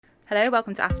Hello,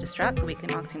 welcome to Ask Distract, the weekly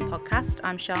marketing podcast.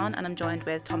 I'm Sian and I'm joined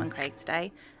with Tom and Craig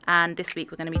today. And this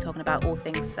week we're going to be talking about all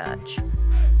things search.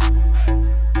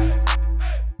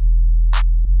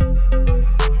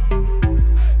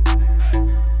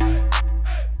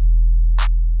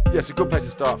 Yes, a good place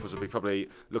to start for us would be probably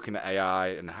looking at AI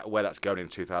and where that's going in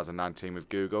 2019 with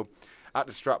Google. At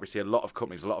Distract, we see a lot of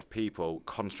companies, a lot of people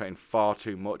concentrating far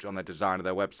too much on their design of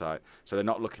their website. So they're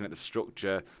not looking at the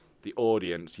structure, the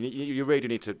audience. You really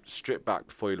need to strip back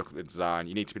before you look at the design.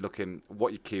 You need to be looking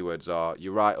what your keywords are,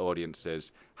 your right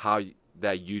audiences, how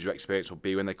their user experience will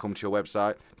be when they come to your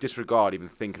website. Disregard even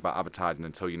thinking about advertising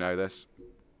until you know this.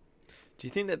 Do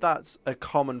you think that that's a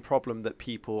common problem that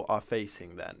people are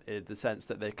facing then, in the sense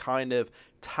that they're kind of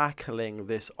tackling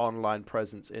this online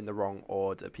presence in the wrong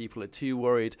order? People are too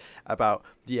worried about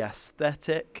the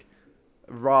aesthetic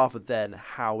rather than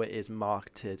how it is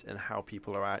marketed and how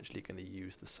people are actually going to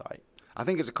use the site. I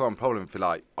think it's a common problem for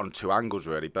on two angles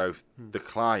really, both the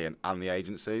client and the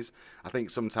agencies. I think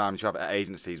sometimes you have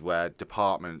agencies where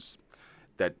departments,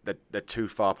 they're too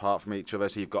far apart from each other.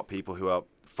 So you've got people who are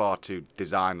far too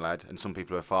design-led and some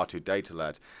people who are far too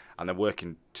data-led, and they're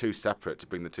working too separate to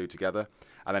bring the two together.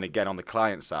 And then again, on the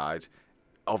client side,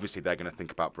 obviously they're going to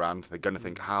think about brand. They're going to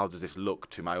think, how does this look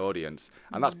to my audience?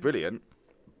 And that's brilliant,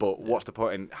 but what's the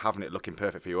point in having it looking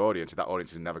perfect for your audience if that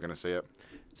audience is never going to see it?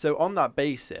 So on that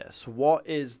basis, what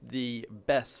is the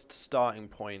best starting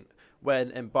point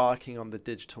when embarking on the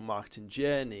digital marketing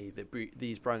journey that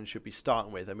these brands should be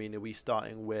starting with? I mean, are we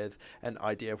starting with an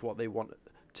idea of what they want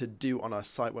to do on our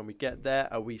site when we get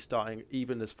there? Are we starting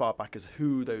even as far back as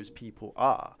who those people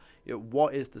are?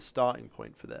 What is the starting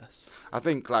point for this? I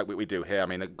think like we do here, I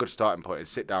mean, a good starting point is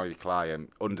sit down with your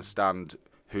client, understand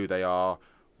who they are,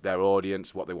 their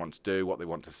audience, what they want to do, what they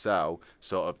want to sell,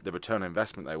 sort of the return on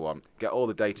investment they want, get all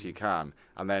the data you can,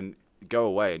 and then go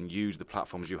away and use the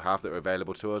platforms you have that are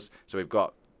available to us. So we've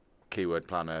got Keyword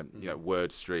Planner,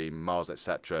 WordStream, Moz,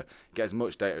 etc. Get as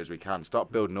much data as we can.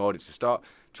 Start building audiences. Start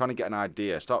trying to get an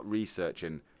idea. Start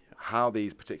researching how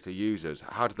these particular users,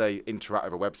 how do they interact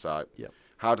with a website? Yep.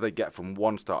 How do they get from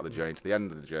one start of the journey to the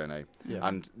end of the journey? Yeah.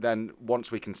 And then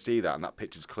once we can see that and that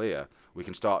picture's clear, we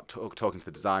can start talking to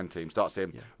the design team. Start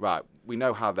saying, right, we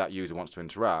know how that user wants to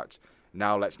interact.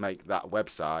 Now let's make that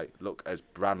website look as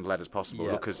brand-led as possible.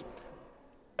 Look as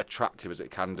attractive as it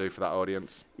can do for that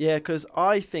audience. Yeah, because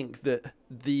I think that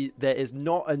there is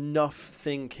not enough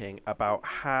thinking about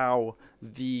how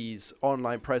these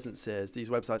online presences, these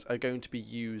websites, are going to be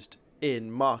used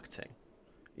in marketing.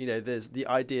 There's the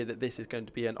idea that this is going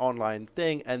to be an online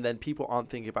thing, and then people aren't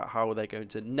thinking about how they're going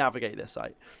to navigate their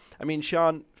site. I mean,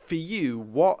 Sian, for you,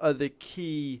 what are the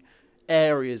key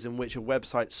areas in which a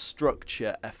website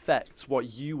structure affects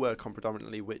what you work on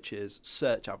predominantly, which is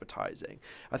search advertising?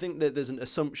 I think that there's an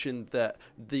assumption that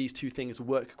these two things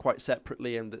work quite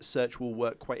separately and that search will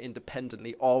work quite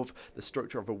independently of the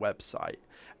structure of a website.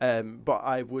 But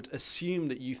I would assume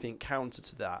that you think counter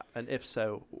to that, and if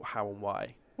so, how and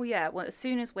why? Well, as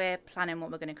soon as we're planning what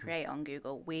we're going to create on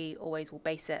Google, we always will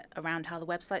base it around how the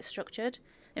website's structured.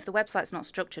 If the website's not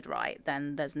structured right,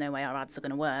 then there's no way our ads are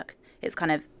going to work. It's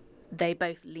kind of, they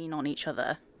both lean on each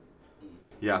other.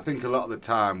 Yeah, I think a lot of the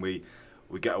time we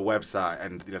get a website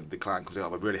and the client comes in,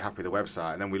 we're really happy with the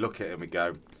website, and then we look at it and we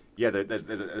go, yeah, there's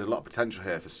a lot of potential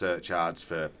here for search ads,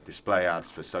 for display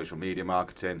ads, for social media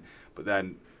marketing, but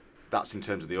then that's in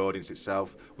terms of the audience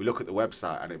itself. We look at the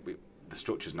website and the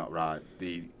structure's not right,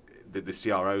 the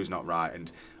CRO's not right,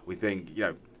 and we think,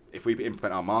 if we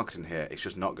implement our marketing here, it's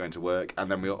just not going to work,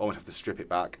 and then we almost have to strip it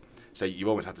back. So you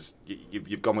almost have to,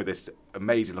 you've gone with this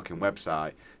amazing looking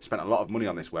website, spent a lot of money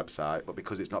on this website, but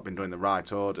because it's not been done in the right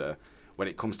order, when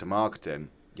it comes to marketing,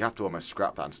 you have to almost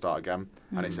scrap that and start again.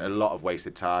 And it's a lot of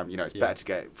wasted time. It's better to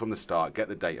get from the start, get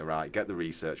the data right, get the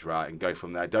research right, and go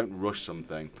from there. Don't rush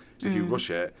something. So if you rush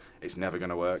it, it's never going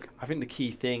to work. I think the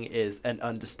key thing is an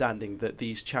understanding that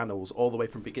these channels, all the way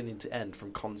from beginning to end,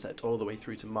 from concept all the way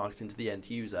through to marketing to the end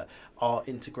user, are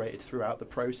integrated throughout the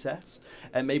process.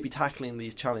 And maybe tackling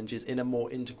these challenges in a more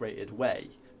integrated way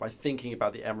by thinking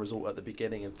about the end result at the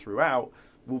beginning and throughout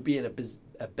will be in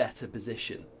a better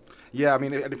position. Yeah, I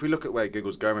mean, and if we look at where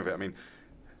Google's going with it, I mean,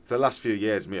 for the last few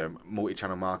years,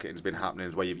 multi-channel marketing has been happening,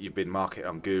 where you've been marketing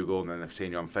on Google and then they've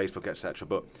seen you on Facebook, etc.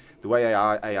 But the way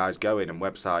AI is going and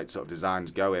website sort of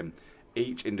design's going,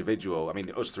 each individual, I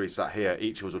mean, us three sat here,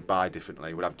 each of us would buy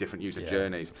differently, would have different user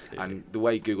journeys. Absolutely. And the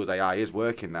way Google's AI is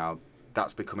working now,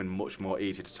 that's becoming much more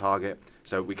easy to target.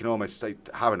 So we can almost say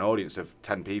have an audience of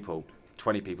 10 people,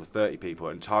 20 people, 30 people,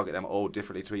 and target them all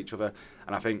differently to each other.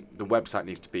 And I think the website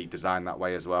needs to be designed that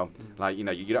way as well. Like, you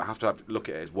don't have to look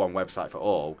at it as one website for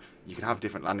all. You can have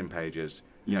different landing pages,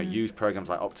 You know, use programs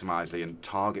like Optimizely and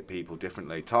target people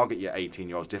differently. Target your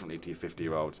 18-year-olds differently to your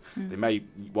 50-year-olds. They may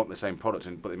want the same product,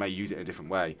 but they may use it in a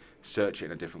different way, search it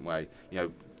in a different way. You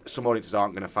know, some audiences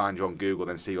aren't going to find you on Google,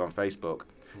 then see you on Facebook.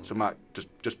 Some might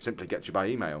just simply get you by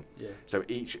email. Yeah. So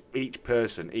each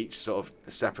person, each sort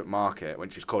of separate market,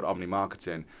 which is called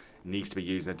omni-marketing, needs to be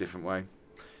used in a different way.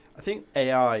 I think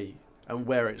AI and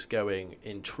where it's going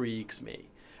intrigues me.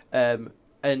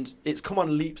 And it's come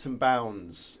on leaps and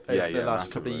bounds over the last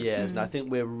couple of massively. years, and I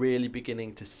think we're really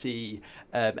beginning to see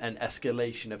an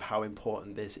escalation of how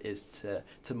important this is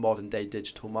to modern day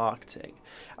digital marketing.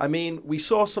 I mean, we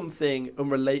saw something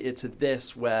unrelated to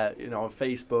this where, you know, on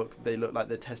Facebook they look like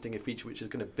they're testing a feature which is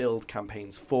going to build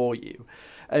campaigns for you.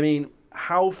 I mean,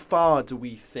 how far do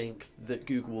we think that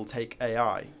Google will take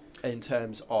AI in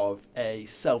terms of a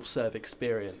self-serve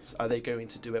experience? Are they going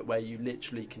to do it where you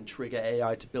literally can trigger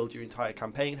AI to build your entire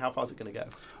campaign? How far is it going to go?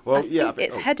 Well, I think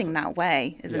it's heading that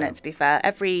way, isn't it, to be fair?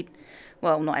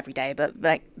 Well, not every day, but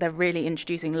like they're really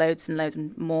introducing loads and loads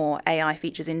more AI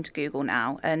features into Google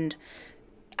now. And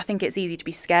I think it's easy to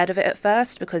be scared of it at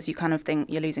first because you kind of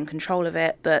think you're losing control of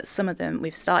it. But some of them,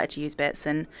 we've started to use bits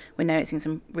and we're noticing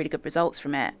some really good results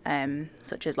from it,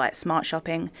 such as like smart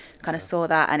shopping. Kind of saw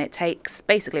that, and it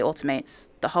basically automates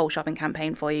the whole shopping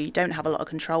campaign for you. You don't have a lot of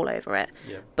control over it,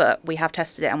 but we have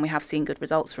tested it and we have seen good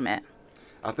results from it.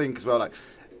 I think as well, like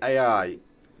AI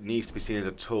needs to be seen as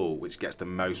a tool which gets the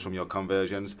most from your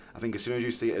conversions. I think as soon as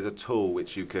you see it as a tool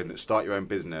which you can start your own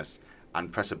business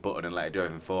and press a button and let it do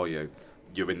everything for you,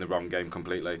 you're in the wrong game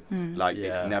completely.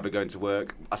 It's never going to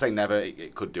work. I say never,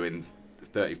 it could do in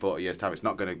 30, 40 years' time. It's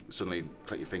not going to suddenly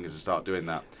click your fingers and start doing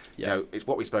that. You know, it's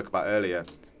what we spoke about earlier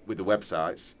with the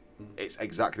websites. It's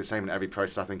exactly the same in every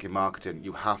process, I think, in marketing.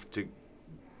 You have to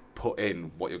put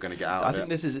in what you're going to get out of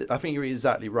it. I think you're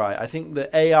exactly right. I think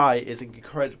that AI is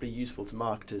incredibly useful to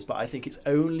marketers, but I think it's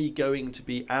only going to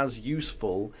be as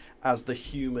useful as the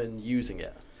human using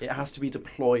it. It has to be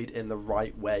deployed in the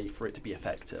right way for it to be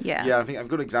effective. Yeah, I think a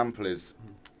good example is,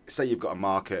 say you've got a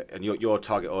market and your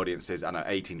target audience is,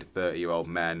 18 to 30-year-old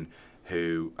men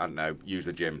who, use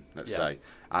the gym, let's say.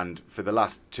 And for the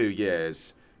last 2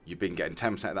 years, you've been getting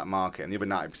 10% of that market, and the other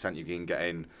 90% you've been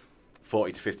getting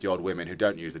 40 to 50-year-old women who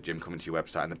don't use the gym coming to your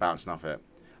website and they're bouncing off it.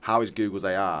 How is Google's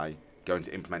AI going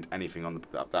to implement anything on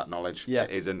that knowledge? Yeah.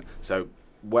 It isn't. So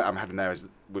where I'm heading there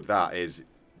is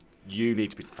you need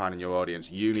to be finding your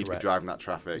audience. You need to be driving that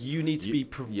traffic. You need to be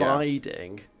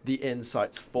providing the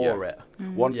insights for it.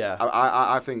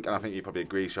 I think, and I think you probably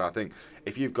agree, Sean, I think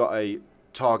if you've got a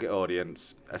target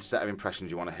audience, a set of impressions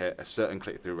you want to hit, a certain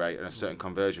click-through rate and a certain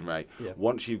conversion rate,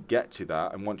 once you get to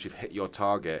that and once you've hit your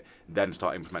target, then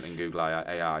start implementing Google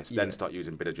AI, then start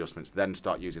using bid adjustments, then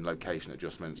start using location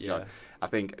adjustments. I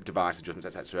think device adjustments,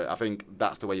 etc. I think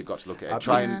that's the way you've got to look at it.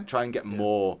 Try and get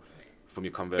more from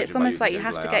your conversion. It's almost like you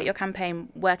have to get your campaign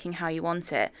working how you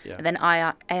want it, and then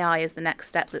AI is the next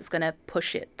step that's going to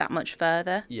push it that much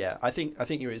further. Yeah, I think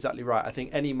you're exactly right. I think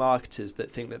any marketers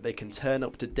that think that they can turn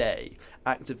up today,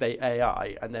 activate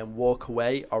AI, and then walk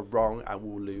away are wrong and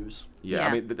will lose. I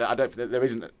mean, there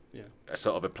isn't a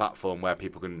sort of a platform where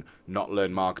people can not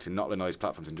learn marketing, not learn all these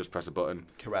platforms, and just press a button.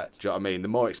 Correct. Do you know what I mean? The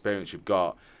more experience you've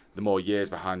got, the more years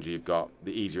behind you you've got,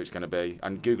 the easier it's going to be.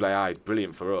 And Google AI is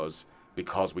brilliant for us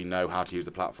because we know how to use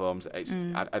the platforms. It's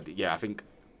I think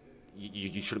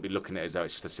you shouldn't be looking at it as though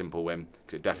it's just a simple win,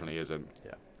 because it definitely isn't.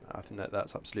 Yeah, I think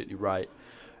that's absolutely right.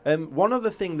 One other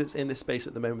thing that's in this space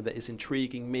at the moment that is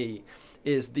intriguing me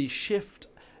is the shift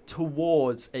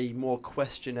towards a more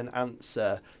question and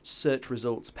answer search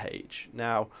results page.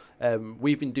 Now,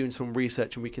 we've been doing some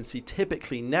research and we can see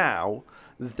typically now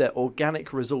that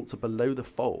organic results are below the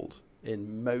fold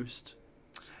in most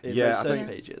search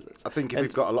pages. I think if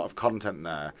we've got a lot of content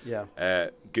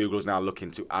there, Google's now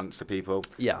looking to answer people.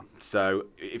 Yeah. So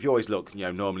if you always look,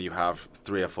 normally you have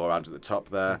 3 or 4 ads at the top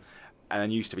there, and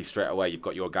then used to be straight away you've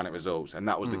got your organic results, and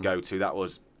that was the go-to. That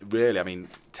was really,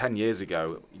 10 years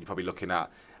ago, you're probably looking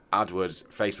at AdWords,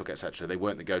 Facebook, etc. They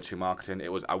weren't the go-to marketing.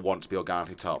 It was, I want to be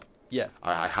organically top. Yeah.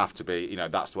 I have to be.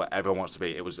 That's what everyone wants to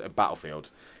be. It was a battlefield. Do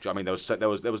you know what I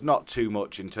mean? There was not too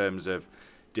much in terms of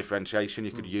differentiation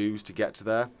you could use to get to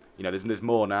there. There's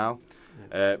more now.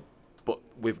 But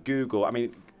with Google,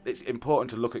 it's important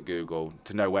to look at Google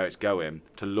to know where it's going,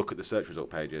 to look at the search result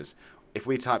pages. If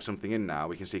we type something in now,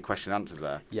 we can see question answers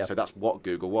there. Yep. So that's what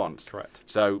Google wants. Correct.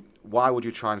 So why would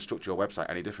you try and structure your website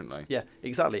any differently? Yeah,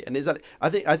 exactly. And I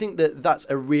think that that's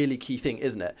a really key thing,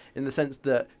 isn't it? In the sense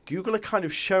that Google are kind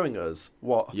of showing us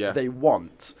what they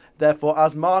want. Therefore,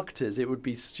 as marketers, it would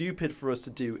be stupid for us to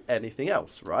do anything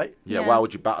else, right? Yeah, why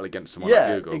would you battle against someone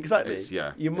like Google? Exactly.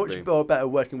 You're much more better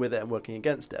working with it and working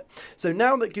against it. So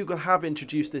now that Google have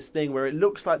introduced this thing where it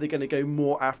looks like they're going to go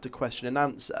more after question and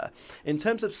answer, in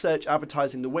terms of search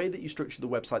advertising, the way that you structure the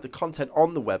website, the content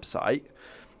on the website,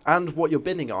 and what you're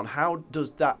bidding on, how does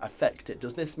that affect it?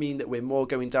 Does this mean that we're more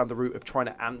going down the route of trying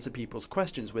to answer people's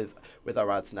questions with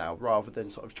our ads now, rather than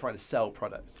sort of trying to sell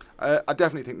products? I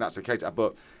definitely think that's the case.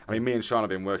 But I mean, me and Sean have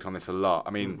been working on this a lot.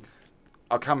 I mean,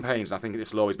 our campaigns, and I think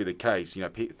this will always be the case. You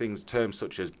know, terms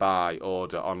such as buy,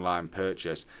 order, online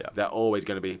purchase, they're always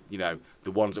going to be, you know,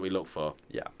 the ones that we look for.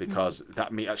 Yeah. Because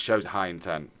that shows high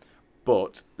intent.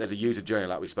 But there's a user journey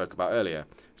like we spoke about earlier.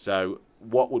 So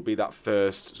what would be that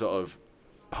first sort of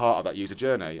part of that user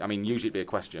journey? I mean, usually it'd be a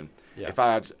question. Yeah. If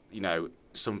I had, you know,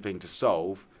 something to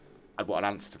solve, I'd want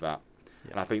an answer to that.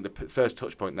 Yeah. And I think the first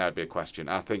touch point there would be a question.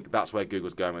 And I think that's where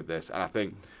Google's going with this. And I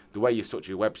think the way you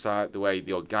structure your website, the way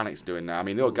the organic's doing now, I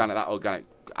mean, that organic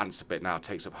answer bit now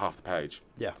takes up half the page.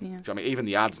 Yeah. Do you know what I mean? Even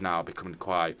the ads now are becoming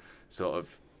quite sort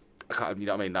of, you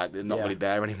know what I mean? Like, they're not really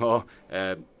there anymore.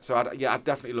 So I'd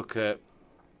definitely look at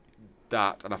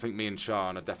that, and I think me and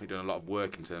Sean are definitely doing a lot of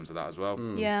work in terms of that as well.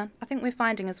 Yeah, I think we're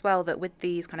finding as well that with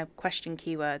these kind of question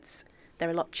keywords, they're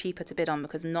a lot cheaper to bid on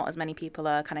because not as many people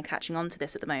are kind of catching on to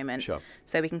this at the moment. Sure.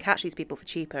 So we can catch these people for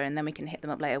cheaper, and then we can hit them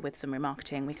up later with some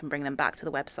remarketing. We can bring them back to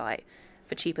the website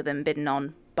for cheaper than bidding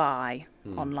on buy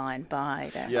online,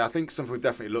 buy this. Yeah, I think something we've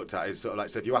definitely looked at is sort of like,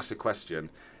 so if you ask a question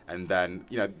and then,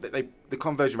 you know, the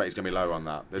conversion rate is going to be lower on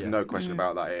that. There's no question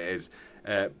about that. It is.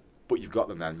 But you've got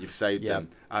them then, you've saved them.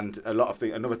 And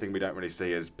another thing we don't really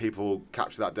see is people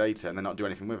capture that data and then not do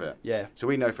anything with it. Yeah. So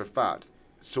we know for a fact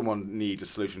someone needs a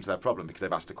solution to their problem because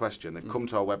they've asked a question. They've come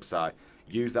to our website,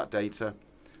 use that data.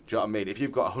 Do you know what I mean? If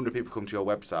you've got 100 people come to your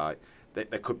website, there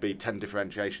could be 10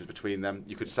 differentiations between them.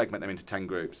 You could segment them into 10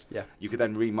 groups. Yeah. You could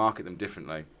then remarket them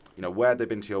differently. You know, where they've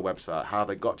been to your website, how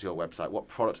they got to your website, what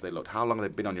products they looked, how long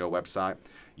they've been on your website.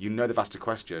 You know they've asked a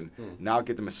question. Now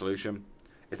give them a solution.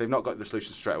 If they've not got the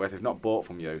solution straight away, if they've not bought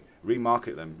from you,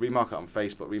 remarket them. Remarket on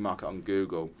Facebook, remarket on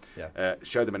Google.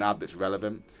 Show them an ad that's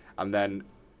relevant. And then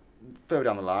further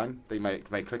down the line, they may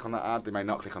click on that ad, they may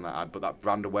not click on that ad, but that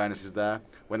brand awareness is there.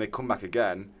 When they come back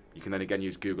again, you can then again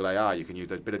use Google AI, you can use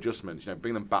those bid adjustments, you know,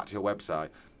 bring them back to your website.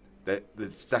 The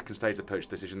second stage of the purchase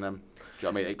decision then, do you know what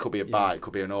I mean? It could be a buy, it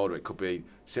could be an order, it could be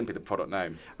simply the product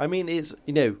name. I mean, it's,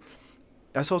 you know,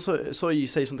 I saw you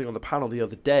say something on the panel the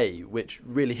other day, which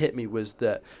really hit me, was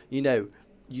that, you know,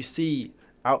 you see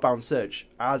outbound search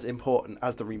as important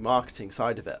as the remarketing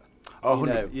side of it. Oh,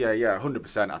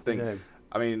 100%. I think, know.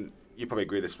 I mean, you probably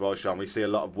agree with this as well, Sean. We see a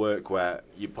lot of work where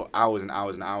you put hours and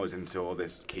hours and hours into all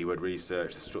this keyword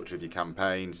research, the structure of your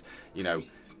campaigns, you know,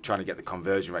 trying to get the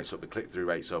conversion rates up, the click-through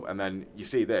rates up, and then you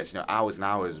see this, you know, hours and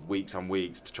hours, weeks on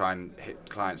weeks to try and hit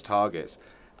clients' targets.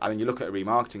 And then you look at a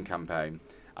remarketing campaign,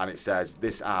 and it says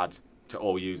this ad to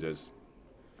all users,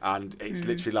 and it's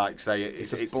literally like, say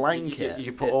it's a blanket.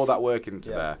 You put all that work into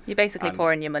there. You're basically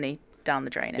pouring your money down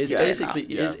the drain. It's basically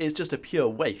it's just a pure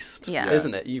waste, Yeah.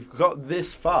 isn't it? You've got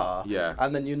this far, Yeah.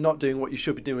 and then you're not doing what you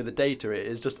should be doing with the data. It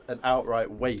is just an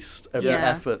outright waste of the Yeah.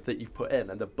 effort that you've put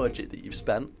in and the budget that you've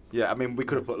spent. Yeah, I mean, we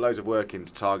could have put loads of work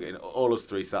into targeting, all us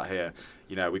three sat here,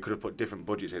 you know, we could have put different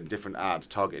budgets in, different ads,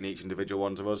 targeting each individual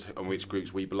one of us and which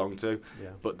groups we belong to. Yeah.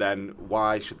 But then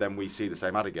why should then we see the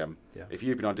same ad again? Yeah. If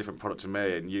you've been on a different product to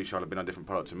me and you, Sean, have been on a different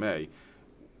product to me,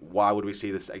 why would we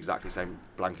see this exactly same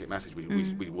blanket message?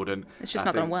 We wouldn't. It's just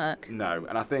not going to work. No,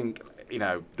 and I think, you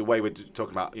know, the way we're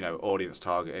talking about, you know, audience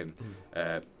targeting,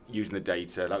 using the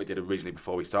data like we did originally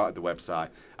before we started the website,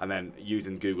 and then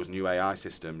using Google's new AI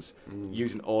systems,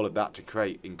 using all of that to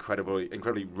create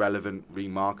incredibly relevant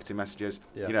remarketing messages.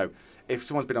 Yeah. You know, if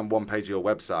someone's been on one page of your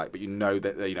website, but you know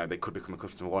that they could become a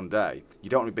customer one day, you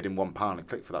don't want to bid in £1 and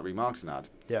click for that remarketing ad.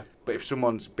 Yeah. But if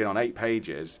someone's been on 8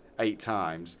 pages 8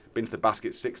 times, been to the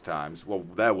basket 6 times, well,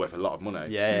 they're worth a lot of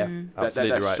money. Yeah,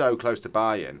 absolutely they're right. so close to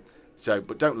buy-in. So,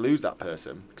 but don't lose that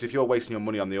person, because if you're wasting your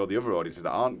money on all the other audiences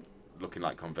that aren't looking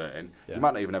like converting, you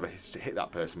might not even ever hit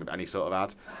that person with any sort of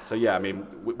ad. So yeah, I mean,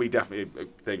 we definitely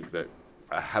think that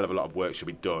a hell of a lot of work should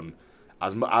be done,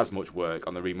 as much work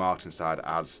on the remarketing side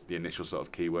as the initial sort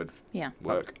of keyword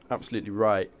work. Absolutely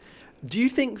right. Do you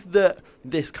think that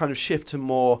this kind of shift to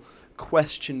more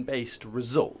question-based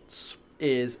results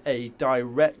is a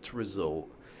direct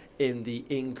result in the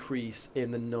increase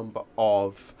in the number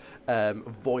of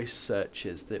voice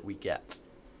searches that we get?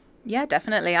 Yeah,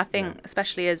 definitely. I think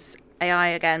especially as AI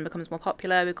again becomes more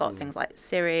popular, we've got things like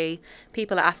Siri.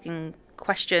 People are asking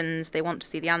questions, they want to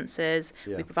see the answers.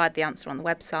 Yeah. We provide the answer on the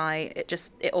website.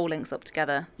 It all links up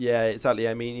together. Yeah, exactly.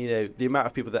 I mean, the amount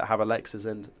of people that have Alexas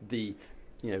and the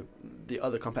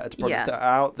other competitor products that are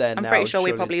out there I'm now. pretty sure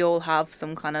we surely probably all have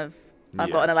some kind of, I've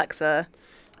Yeah. got an Alexa.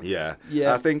 Yeah.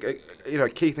 Yeah. I think, a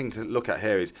key thing to look at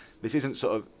here is this isn't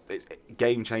sort of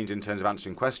game changer in terms of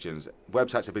answering questions.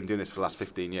 Websites have been doing this for the last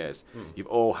 15 years. You've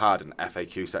all had an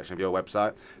FAQ section of your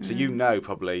website. So you know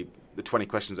probably the 20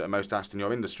 questions that are most asked in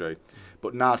your industry.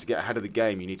 But now to get ahead of the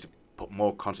game, you need to put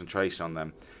more concentration on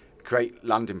them. Create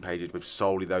landing pages with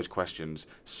solely those questions,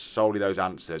 solely those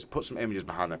answers. Put some images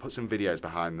behind there, put some videos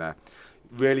behind there.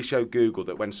 Really show Google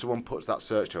that when someone puts that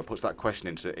search term, puts that question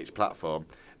into its platform,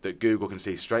 that Google can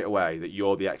see straight away that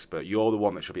you're the expert. You're the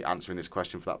one that should be answering this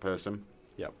question for that person.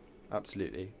 Yeah,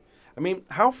 absolutely. I mean,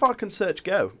 how far can search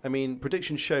go? I mean,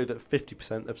 predictions show that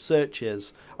 50% of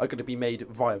searches are going to be made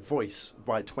via voice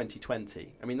by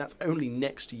 2020. I mean, that's only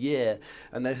next year,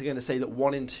 and they're going to say that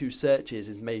 1 in 2 searches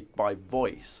is made by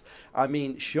voice. I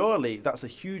mean, surely that's a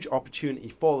huge opportunity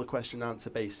for the question and answer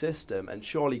based system, and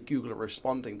surely Google are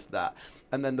responding to that.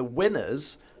 And then the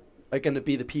winners are going to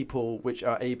be the people which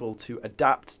are able to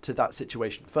adapt to that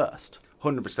situation first.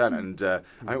 100%, and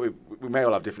I think we may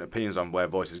all have different opinions on where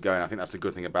voice is going. I think that's the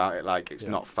good thing about it. Like, it's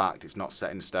not fact, it's not set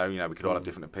in stone. We could all have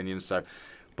different opinions. So,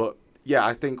 but yeah,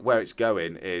 I think where it's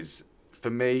going is,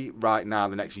 for me, right now,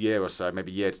 the next year or so,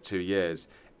 maybe year to 2 years,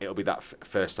 it'll be that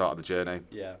first start of the journey.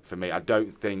 Yeah. For me, I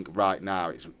don't think right now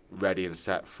it's ready and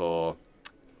set for,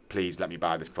 please let me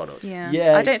buy this product.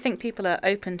 Yeah, I don't think people are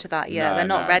open to that yet. No, They're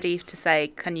not no. ready to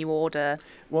say, can you order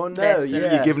Well, no, this?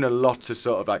 yeah. You're given a lot to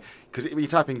sort of like, because when you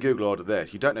type in Google order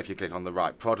this, you don't know if you click on the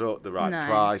right product, the right No.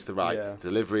 price, the right Yeah.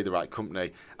 delivery, the right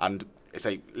company, and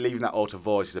say leaving that auto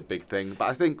voice is a big thing. But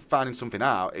I think finding something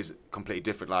out is completely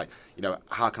different. Like,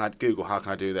 how can I Google? How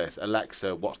can I do this?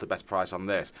 Alexa, what's the best price on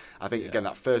this? I think again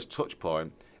that first touch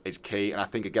point is key, and I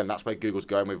think again that's where Google's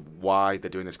going with why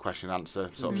they're doing this question and answer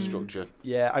sort of structure.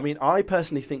 Yeah, I mean, I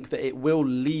personally think that it will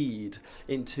lead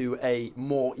into a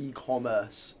more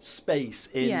e-commerce space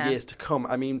in years to come.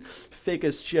 I mean,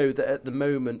 figures show that at the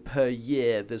moment per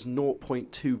year, there's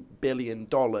 $0.2 billion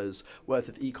worth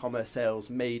of e-commerce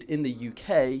sales made in the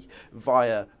UK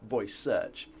via voice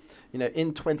search.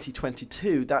 In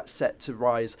 2022, that's set to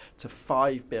rise to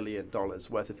 $5 billion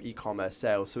worth of e-commerce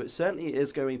sales. So it certainly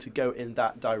is going to go in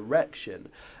that direction.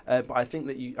 But I think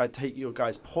that I take your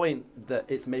guys' point that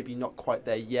it's maybe not quite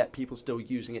there yet. People still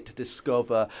using it to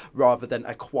discover rather than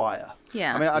acquire.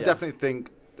 Yeah. I mean, I Yeah. definitely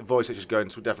think the voice search is going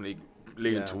to definitely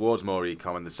leaning Yeah. towards more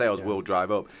e-com, and the sales Yeah. will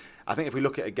drive up. I think if we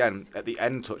look at again at the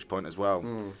end touch point as well.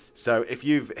 So if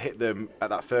you've hit them at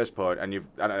that first point, and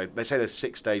I don't know, they say there's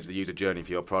 6 stages of the user journey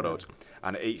for your product,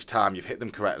 and each time you've hit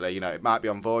them correctly, it might be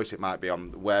on voice, it might be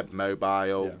on web,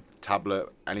 mobile, tablet,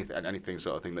 anything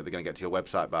sort of thing that they're going to get to your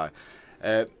website by.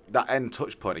 That end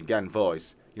touch point again,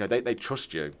 voice. They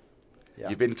trust you. Yeah.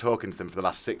 You've been talking to them for the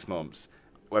last 6 months.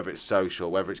 Whether it's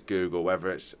social, whether it's Google, whether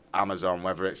it's Amazon,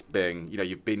 whether it's Bing,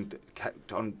 you've been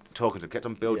kept on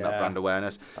building that brand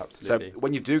awareness. Absolutely. So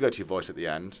when you do go to your voice at the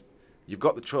end, you've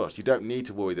got the trust. You don't need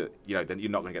to worry that then you're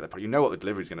not going to get the product. You know what the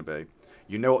delivery is going to be.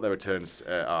 You know what the returns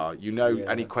are. You know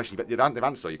any question, but they've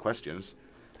answered all your questions.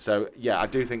 So yeah, I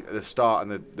do think the start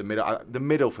and the middle. The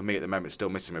middle for me at the moment is still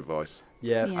missing with voice.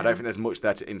 Yeah. Yeah. I don't think there's much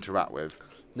there to interact with.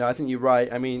 No, I think you're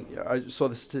right. I mean, I saw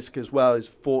the statistic as well, is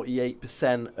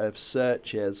 48% of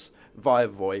searches via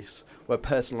voice were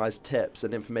personalised tips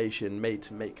and information made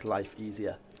to make life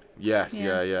easier. Yes,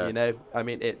 Yeah. yeah. I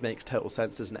mean, it makes total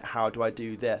sense, doesn't it? How do I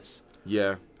do this?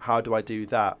 Yeah. How do I do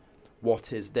that?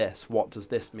 What is this? What does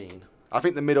this mean? I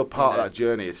think the middle part of that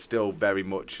journey is still very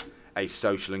much a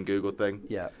social and Google thing.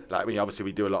 Yeah. Like, obviously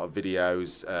we do a lot of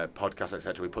videos, podcasts,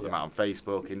 etc. We put them out on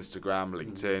Facebook, Instagram,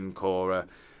 LinkedIn, Quora.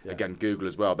 Yeah. Again, Google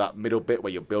as well. That middle bit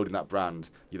where you're building that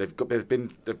brand, they've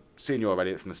seen you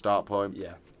already from the start point.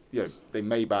 Yeah. They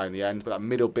may buy in the end, but that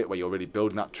middle bit where you're really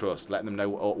building that trust, letting them know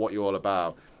what you're all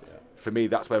about. Yeah. For me,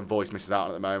 that's where voice misses out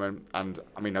at the moment. And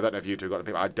I mean, I don't know if you two have got the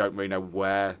people. I don't really know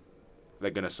where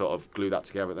they're going to sort of glue that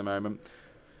together at the moment.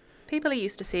 People are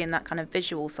used to seeing that kind of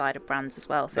visual side of brands as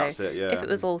well. So That's it, yeah. if it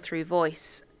was all through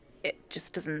voice, it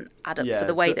just doesn't add up Yeah, for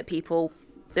the way that people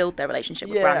build their relationship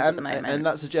with brands at the moment. And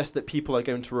that suggests that people are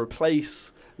going to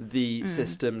replace the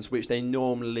systems which they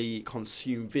normally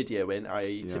consume video in,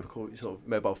 i.e. typical sort of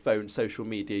mobile phone, social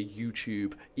media,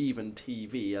 YouTube, even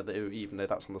TV, even though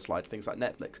that's on the slide, things like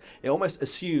Netflix. It almost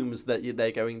assumes that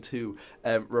they're going to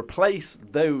replace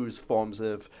those forms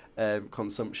of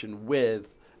consumption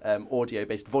with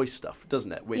audio-based voice stuff,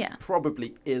 doesn't it? Which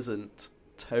probably isn't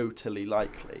totally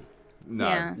likely. No.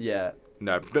 Yeah. Yeah.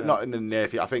 No, but not in the near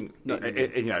future. I think, Not in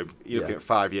the you know, you're looking Yeah. at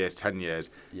 5 years, 10 years,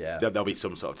 Yeah. there'll be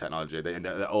some sort of technology.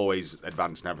 They're always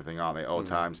advancing everything, aren't they, at Mm. all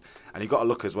times? And you've got to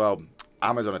look as well,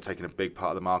 Amazon are taking a big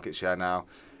part of the market share now.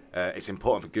 It's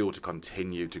important for Google to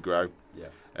continue to grow. Yeah.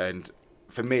 And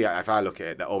for me, if I look at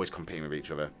it, they're always competing with each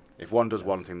other. If one does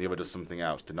one thing, the other does something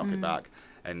else to knock it back.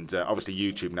 And obviously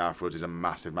YouTube now for us is a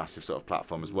massive, massive sort of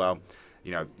platform as well.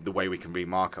 You know, the way we can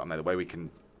remarket on there, the way we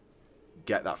can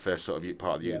get that first sort of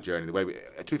part of the user journey. The way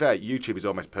to be fair, YouTube is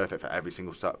almost perfect for every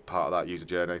single part of that user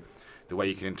journey. The way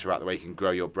you can interact, the way you can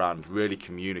grow your brand, really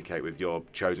communicate with your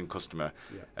chosen customer,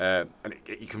 and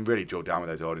you can really drill down with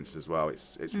those audiences as well.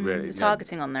 It's really The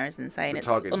targeting on there is insane. The It's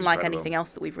targeting's unlike incredible. anything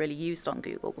else that we've really used on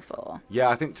Google before. Yeah,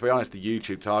 I think to be honest, the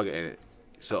YouTube targeting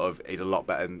sort of is a lot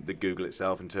better than the Google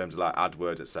itself in terms of like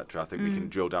AdWords, etc. I think we can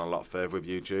drill down a lot further with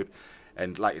YouTube,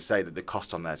 and like you say, that the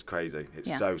cost on there is crazy.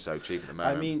 It's so cheap at the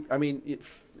moment. I mean,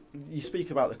 if you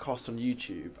speak about the cost on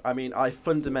YouTube, I mean, I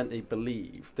fundamentally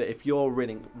believe that if you're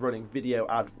running video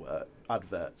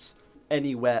adverts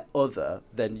anywhere other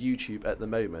than YouTube at the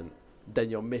moment, then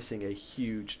you're missing a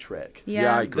huge trick.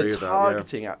 Yeah, I agree The with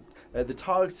targeting the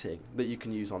targeting that you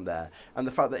can use on there, and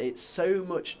the fact that it's so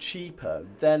much cheaper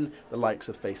than the likes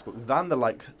of Facebook, than the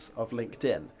likes of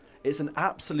LinkedIn. It's an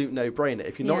absolute no-brainer.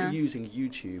 If you're not using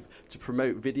YouTube to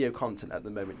promote video content at the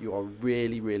moment, you are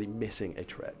really, really missing a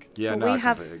trick. Yeah, Well, no, we I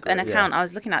have completely agree. an account I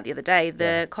was looking at the other day.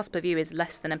 The cost per view is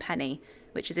less than a penny,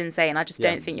 which is insane. I just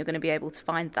don't think you're going to be able to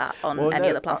find that on any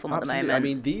other platform at the absolutely. moment. I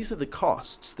mean, these are the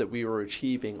costs that we were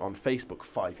achieving on Facebook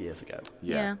 5 years ago.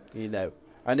 Yeah. You know,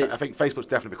 and it's I think Facebook's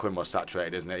definitely becoming more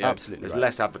saturated, isn't it? Yeah. Absolutely There's right.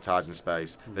 less advertising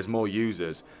space. There's more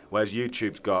users, whereas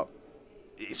YouTube's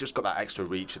it's just got that extra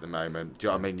reach at the moment. Do you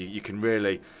know what I mean? You can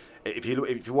really, if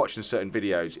you're watching certain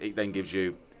videos, it then gives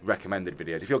you recommended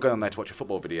videos. If you're going on there to watch a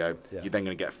football video, you're then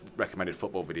going to get recommended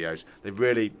football videos. They're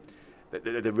really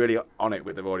on it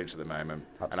with their audience at the moment.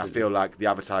 Absolutely. And I feel like the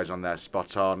advertising on there is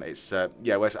spot on. It's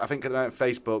whereas I think at the moment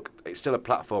Facebook, it's still a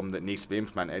platform that needs to be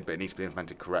implemented, but it needs to be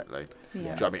implemented correctly. Do you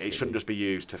know what I mean? It shouldn't just be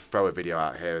used to throw a video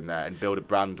out here and there and build a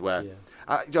brand where.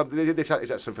 You know, this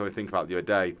is something we think about the other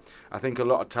day. I think a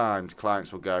lot of times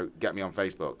clients will go, get me on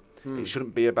Facebook. It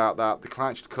shouldn't be about that. The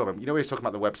client should come. You know, we were talking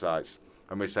about the websites,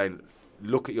 and we're saying,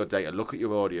 look at your data, look at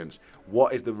your audience.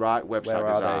 What is the right website Where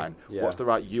are design? they? Yeah. What's the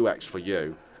right UX for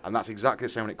you? And that's exactly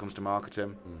the same when it comes to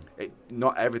marketing.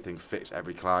 Not everything fits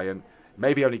every client.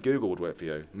 Maybe only Google would work for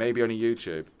you. Maybe only YouTube. Do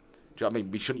you know what I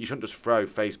mean? You shouldn't just throw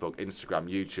Facebook, Instagram,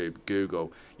 YouTube,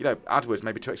 Google. You know, AdWords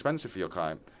may be too expensive for your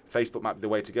client. Facebook might be the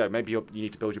way to go. Maybe you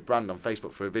need to build your brand on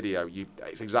Facebook for a video.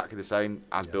 It's exactly the same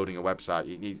as building a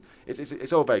website.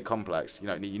 It's all very complex. You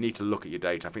know, you need to look at your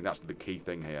data. I think that's the key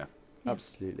thing here.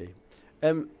 Absolutely.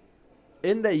 In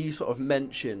there, you sort of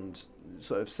mentioned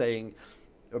sort of saying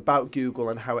about Google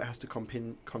and how it has to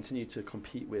continue to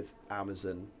compete with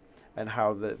Amazon, and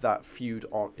how that feud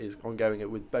is ongoing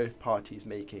with both parties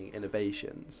making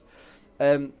innovations.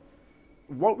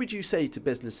 What would you say to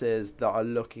businesses that are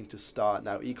looking to start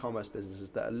now, e-commerce businesses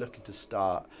that are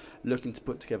looking to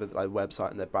put together their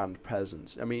website and their brand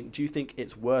presence? I mean, do you think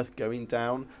it's worth going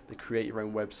down the create your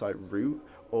own website route,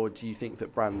 or do you think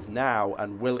that brands now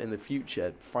and will in the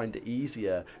future find it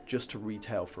easier just to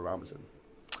retail through Amazon?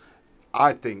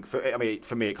 I think, for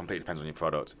me, it completely depends on your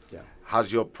product. Yeah.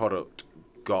 Has your product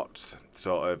got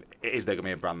sort of, is there going to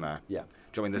be a brand there? Yeah. Do you know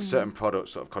what I mean? There's certain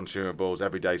products, sort of consumables,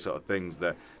 everyday sort of things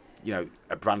that, you know,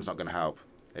 a brand's not going to help.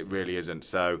 It really isn't.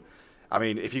 So, I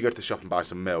mean, if you go to the shop and buy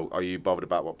some milk, are you bothered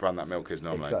about what brand that milk is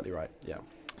normally? Exactly right, yeah.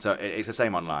 So it's the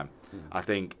same online. I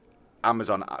think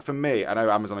Amazon, for me, I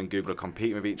know Amazon and Google are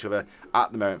competing with each other.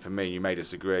 At the moment, for me, you may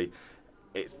disagree,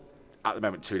 it's at the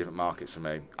moment two different markets for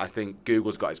me. I think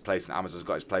Google's got its place and Amazon's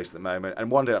got its place at the moment.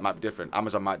 And one day that might be different.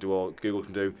 Amazon might do all Google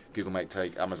can do. Google might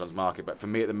take Amazon's market. But for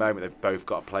me at the moment, they've both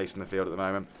got a place in the field at the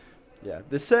moment. Yeah,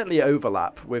 there's certainly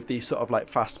overlap with these sort of like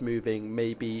fast-moving,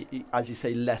 maybe, as you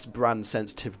say, less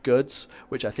brand-sensitive goods,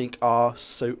 which I think are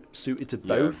so suited to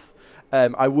both.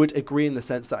 I would agree in the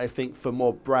sense that I think for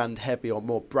more brand-heavy or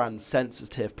more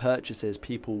brand-sensitive purchases,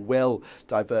 people will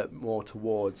divert more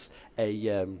towards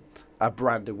a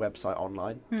branded website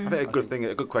online. I think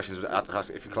a good question is,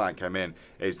 if your client came in,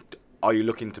 is are you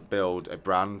looking to build a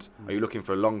brand? Are you looking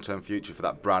for a long-term future for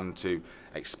that brand to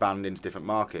expand into different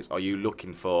markets? Are you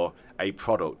looking for a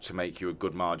product to make you a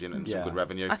good margin and some good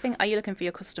revenue? I think, are you looking for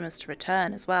your customers to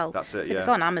return as well? That's it, so if it's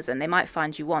on Amazon, they might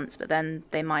find you once, but then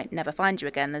they might never find you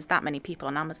again. There's that many people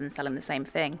on Amazon selling the same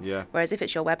thing. Yeah. Whereas if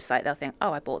it's your website, they'll think,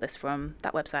 oh, I bought this from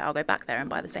that website. I'll go back there and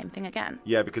buy the same thing again.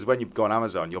 Yeah, because when you go on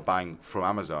Amazon, you're buying from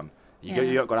Amazon. You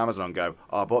don't go on Amazon and go,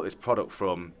 oh, I bought this product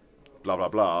from blah, blah,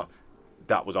 blah.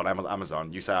 that was on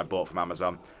Amazon, you say I bought from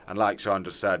Amazon, and like Sean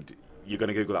just said, you're going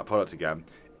to Google that product again.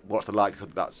 What's the likelihood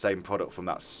that that same product from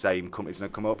that same company is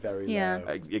going to come up? Very Yeah.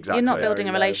 low. Exactly. You're not building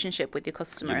a Very low. relationship with your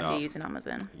customer You're if not. you're using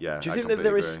Amazon. Yeah. Do you I think that completely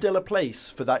there is agree. still a place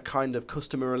for that kind of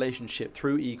customer relationship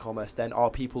through e-commerce? Then,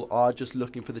 people are just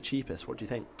looking for the cheapest. What do you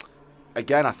think?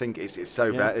 Again, I think it's so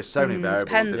Yeah. it's so many variables.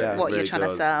 Depends isn't it? what It you're trying to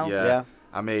does. sell. Yeah.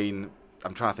 I mean,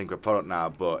 I'm trying to think of a product now,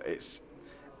 but it's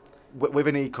with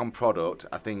an e-com product.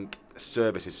 I think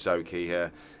service is so key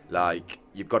here. Like,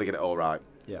 you've got to get it all right.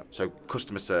 Yeah. So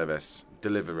customer service,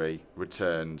 delivery,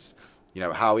 returns,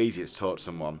 how easy it's to talk to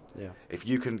someone. Yeah. If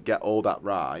you can get all that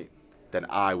right, then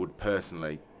I would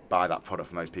personally buy that product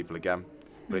from those people again.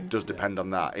 But it does depend on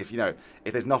that. If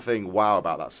there's nothing wow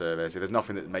about that service, if there's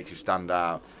nothing that makes you stand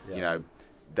out, Yeah.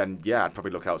 then I'd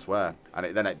probably look elsewhere.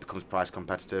 And then it becomes price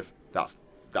competitive.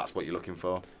 That's what you're looking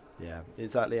for. Yeah,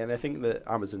 exactly. And I think that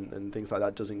Amazon and things like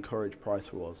that does encourage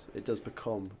price wars. It does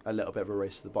become a little bit of a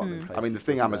race to the bottom. in I mean, the places,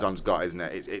 thing doesn't it? Amazon's got, isn't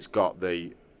it? It's got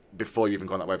the, before you even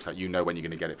go on that website, you know when you're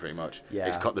going to get it pretty much. Yeah.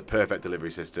 It's got the perfect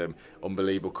delivery system,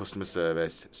 unbelievable customer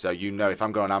service. So if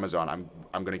I'm going on Amazon,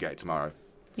 I'm going to get it tomorrow.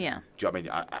 Yeah. Do you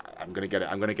know what I mean? I'm going to get it.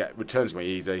 I'm going to get returns going to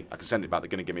be easy. I can send it back. They're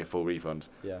going to give me a full refund.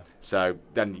 Yeah. So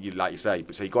then, like you say,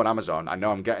 so you go on Amazon. I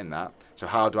know I'm getting that. So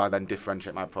how do I then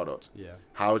differentiate my product? Yeah.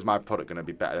 How is my product going to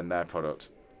be better than their product?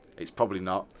 It's probably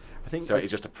not. I think So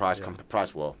it's just a price war.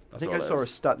 I That's think all I it saw a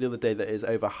is. stat the other day that is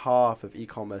over half of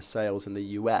e-commerce sales in the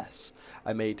US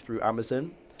are made through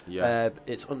Amazon. Yeah.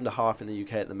 It's under half in the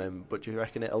UK at the moment, but do you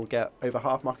reckon it'll get over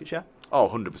half market share? Oh,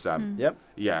 100%. Yep.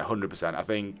 Yeah, 100%. I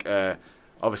think,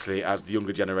 obviously, as the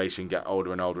younger generation get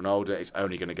older and older and older, it's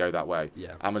only going to go that way.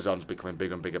 Yeah. Amazon's becoming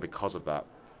bigger and bigger because of that.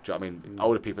 Do you know what I mean?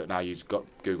 Older people that now use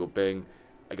Google, Bing,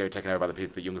 are going to be taken over by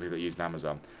the younger people that use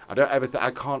Amazon.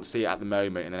 I can't see it at the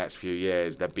moment in the next few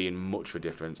years there being much of a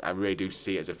difference. I really do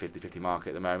see it as a 50-50 market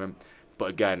at the moment. But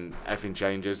again, everything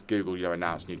changes. Google,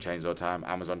 announce new changes all the time.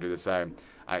 Amazon do the same.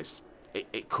 And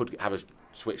it could have a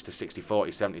switch to 60-40,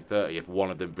 70-30 if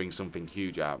one of them brings something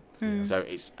huge out. So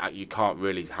you can't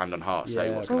really hand on heart say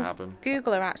Yeah. what's going to happen.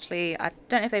 Google are actually, I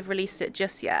don't know if they've released it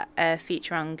just yet, a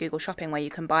feature on Google Shopping where you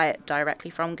can buy it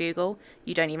directly from Google.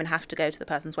 You don't even have to go to the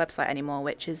person's website anymore,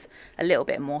 which is a little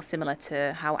bit more similar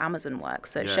to how Amazon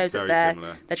works. So it Yeah, shows it's that very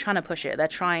similar. they're trying to push it. They're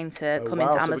trying to Oh, come wow,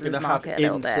 into so we're Amazon's gonna market have a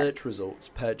little in bit. search results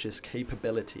purchase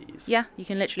capabilities. Yeah, you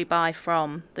can literally buy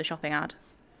from the shopping ad.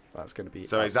 That's going to be.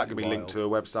 So is that going to be absolutely linked to a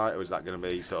website, or is that going to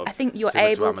be sort of? I think you're similar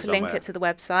able to Amazon link where- it to the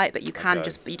website, but you can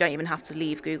Okay. you don't even have to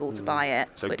leave Google to buy it.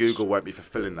 So which- Google won't be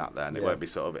fulfilling that then. It Yeah. won't be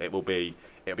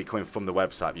it'll be coming from the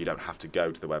website, but you don't have to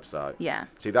go to the website. Yeah.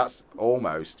 See, that's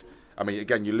almost, I mean,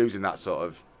 again, you're losing that sort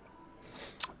of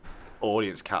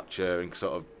audience capture and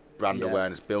sort of brand Yeah.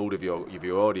 awareness build of your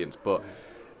audience, but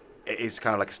it is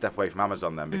kind of like a step away from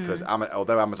Amazon then, because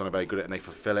although Amazon are very good at it and they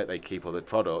fulfill it, they keep all the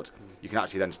product, you can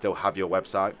actually then still have your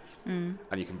website and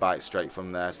you can buy it straight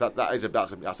from there. So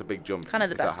that's a big jump. Kind of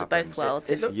the if that best of both happens. worlds.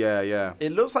 It If- look- Yeah.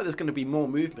 It looks like there's going to be more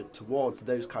movement towards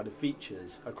those kind of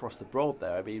features across the board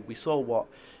there. I mean, we saw what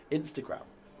Instagram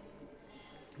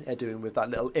are doing with that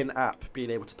little in-app being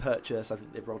able to purchase. I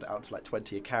think they've rolled it out to like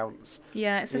 20 accounts.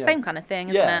 yeah, it's the Yeah. same kind of thing,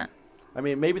 isn't Yeah. it? I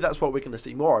mean, maybe that's what we're going to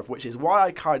see more of, which is why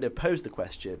I kind of posed the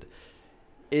question,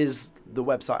 is the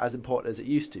website as important as it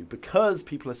used to? Because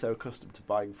people are so accustomed to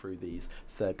buying through these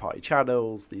third-party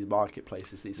channels, these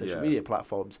marketplaces, these social Yeah. media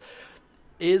platforms,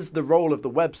 is the role of the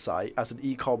website as an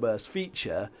e-commerce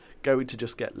feature going to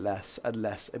just get less and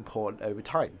less important over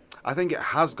time? I think it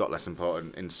has got less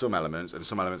important in some elements, and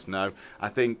some elements no. I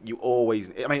think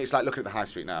it's like looking at the high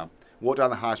street now. Walk down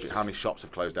the high street, how many shops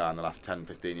have closed down in the last 10,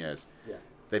 15 years? Yeah.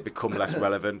 They've become less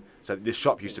relevant. So this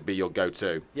shop used to be your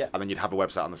go-to, Yeah. and then you'd have a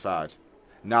website on the side.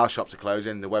 Now shops are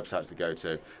closing, the website's the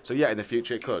go-to. So yeah, in the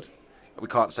future it could. We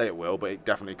can't say it will, but it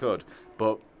definitely could.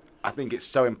 But I think it's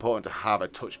so important to have a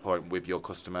touch point with your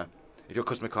customer. If your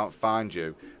customer can't find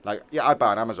you, I buy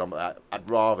on Amazon, but I'd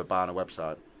rather buy on a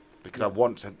website because I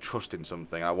want to trust in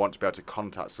something. I want to be able to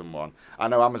contact someone. I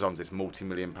know Amazon's this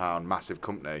multi-million-pound massive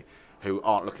company who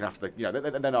aren't looking after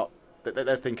they're not.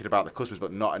 They're thinking about the customers,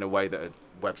 but not in a way that a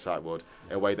website would,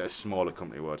 in a way that a smaller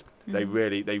company would. They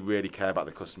really care about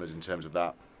the customers in terms of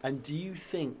that. And do you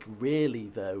think really,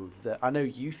 though, that, I know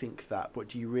you think that, but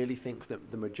do you really think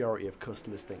that the majority of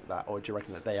customers think that, or do you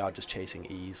reckon that they are just chasing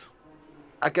ease?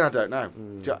 Again, I don't know.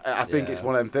 I think it's yeah.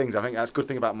 one of them things. I think that's a good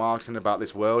thing about marketing, about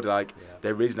this world.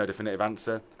 There is no definitive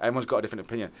answer. Everyone's got a different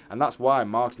opinion. And that's why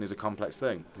marketing is a complex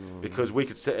thing. Because we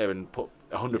could sit here and put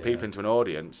 100 people into an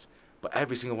audience, but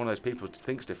every single one of those people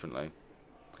thinks differently.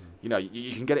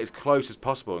 You can get it as close as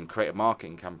possible and create a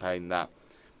marketing campaign that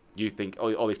you think,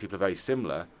 all these people are very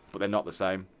similar, but they're not the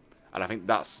same. And I think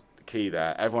that's key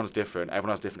there. Everyone's different.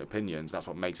 Everyone has different opinions. That's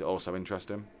what makes it all so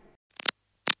interesting.